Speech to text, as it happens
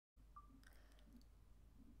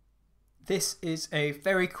This is a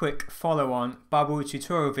very quick follow-on Bubble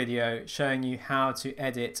tutorial video showing you how to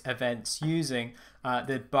edit events using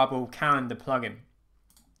the Bubble calendar plugin.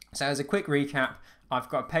 So as a quick recap, I've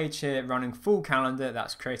got a page here running full calendar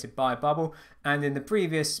that's created by Bubble, and in the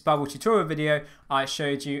previous Bubble tutorial video I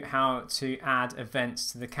showed you how to add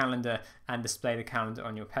events to the calendar and display the calendar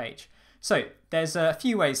on your page. So there's a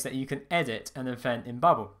few ways that you can edit an event in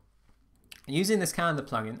Bubble. Using this calendar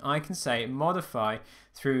plugin, I can say modify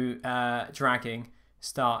through dragging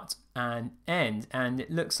start and end, and it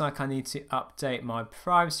looks like I need to update my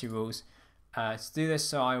privacy rules to do this.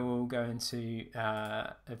 So I will go into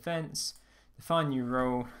events, define new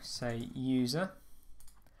role, say user,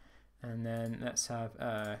 and then let's have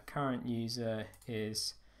current user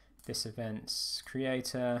is this event's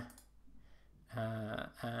creator,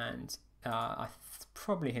 and I'm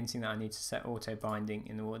probably hinting that I need to set auto binding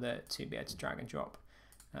in order to be able to drag and drop.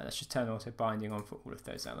 Let's just turn auto binding on for all of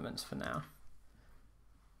those elements for now.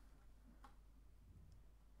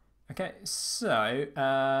 Okay, so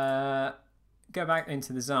go back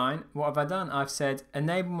into design. What have I done? I've said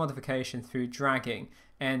enable modification through dragging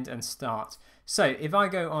end and start. So if I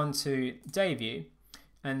go on to day view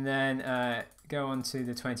and then go on to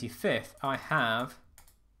the 25th, I have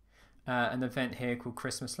an event here called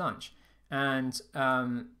Christmas lunch. And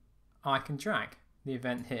I can drag the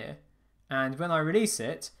event here, and when I release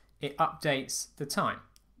it, it updates the time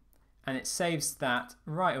and it saves that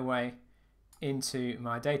right away into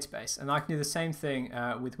my database. And I can do the same thing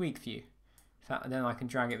with week view. In fact, then I can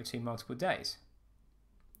drag it between multiple days.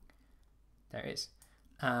 There it is.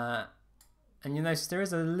 And you'll notice there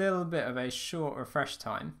is a little bit of a short refresh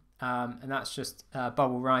time, and that's just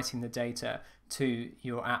Bubble writing the data to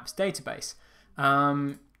your app's database.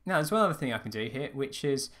 Now there's one other thing I can do here, which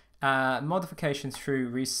is modification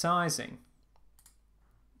through resizing.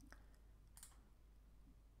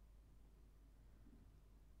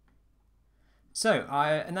 So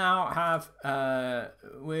I now have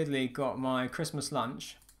weirdly got my Christmas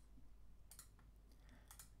lunch.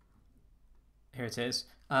 Here it is.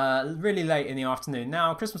 Really late in the afternoon.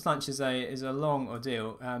 Now Christmas lunch is a long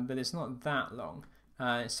ordeal, but it's not that long.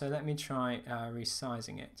 So let me try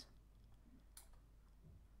resizing it.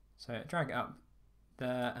 So drag it up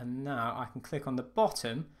there, and now I can click on the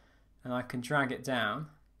bottom and I can drag it down,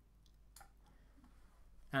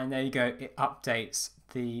 and there you go, it updates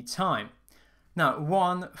the time. Now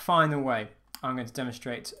one final way I'm going to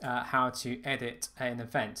demonstrate how to edit an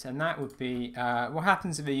event, and that would be what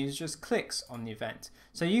happens if a user just clicks on the event.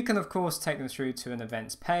 So you can of course take them through to an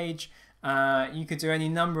events page. You could do any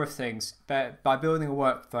number of things by building a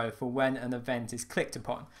workflow for when an event is clicked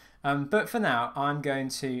upon. But for now, I'm going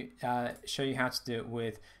to show you how to do it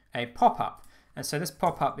with a pop-up. And so this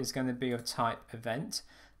pop-up is going to be of type event,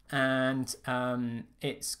 and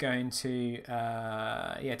it's going to,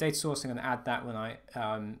 data source, I'm going to add that when I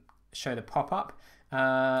show the pop-up.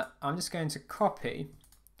 I'm just going to copy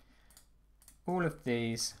all of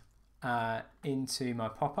these into my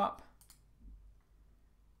pop-up.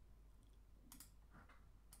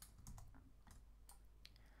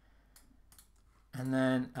 And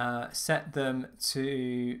then set them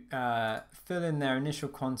to fill in their initial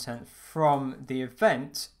content from the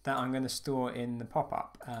event that I'm going to store in the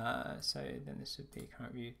pop-up. So then this would be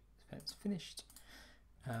current view events finished,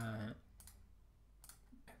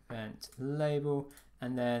 event label,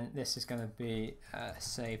 and then this is going to be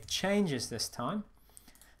save changes this time.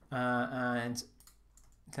 And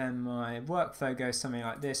then my workflow goes something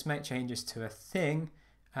like this: make changes to a thing,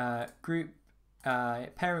 group,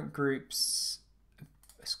 parent groups.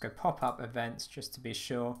 Let's go pop-up events just to be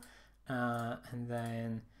sure, and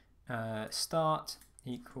then start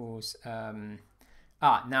equals now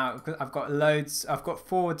I've got loads. I've got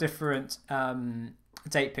 4 different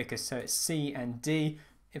date pickers, so it's C and D.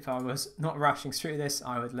 If I was not rushing through this,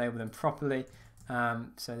 I would label them properly.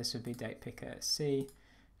 So this would be date picker C,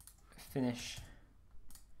 finish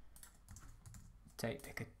date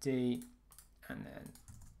picker D, and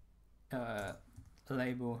then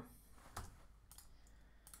label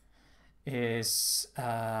is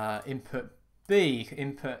input B.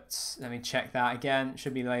 Input, let me check that again,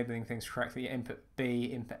 should be labeling things correctly. Input B,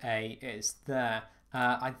 input A is there.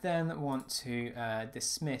 I then want to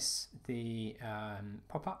dismiss the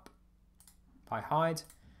pop-up by hide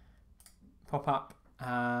pop-up,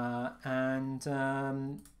 and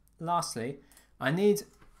lastly I need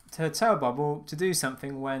to tell Bubble to do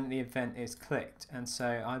something when the event is clicked, and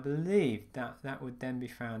so I believe that would then be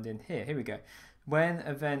found in here. Here we go. When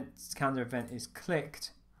calendar event is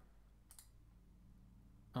clicked,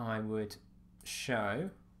 I would show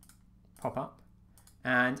pop-up,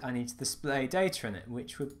 and I need to display data in it,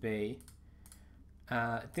 which would be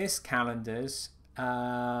this calendar's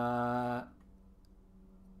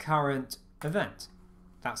current event.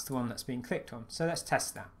 That's the one that's been clicked on. So let's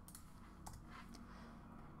test that.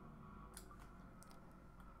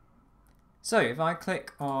 So if I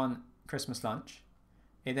click on Christmas lunch,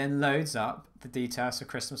 it then loads up the details for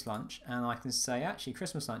Christmas lunch, and I can say actually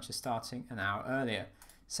Christmas lunch is starting an hour earlier.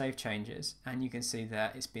 Save changes, and you can see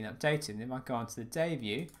that it's been updated. And if I go onto the day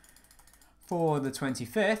view for the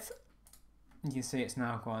 25th, you can see it's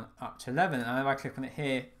now gone up to 11. And if I click on it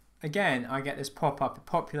here, again, I get this pop-up. It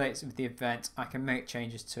populates with the event. I can make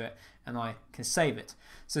changes to it, and I can save it.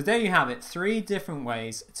 So there you have it, 3 different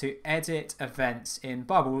ways to edit events in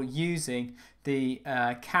Bubble using the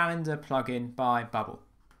calendar plugin by Bubble.